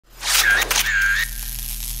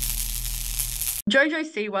JoJo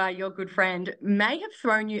Siwa, your good friend, may have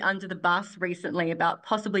thrown you under the bus recently about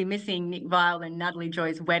possibly missing Nick Viall and Natalie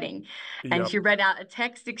Joy's wedding, and Yep. she read out a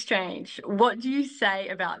text exchange. What do you say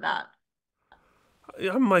about that?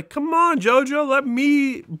 I'm like, come on, JoJo, let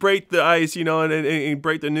me break the ice, and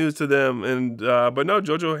break the news to them. And but no,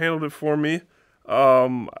 JoJo handled it for me.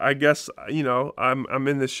 I guess I'm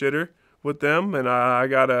in the shitter with them, and I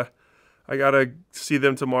gotta see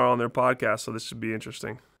them tomorrow on their podcast. So this should be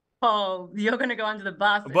interesting. Oh, you're going to go under the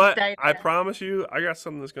bus and But stay I there. promise you, I got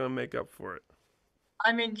something that's gonna make up for it.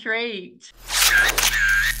 I'm intrigued.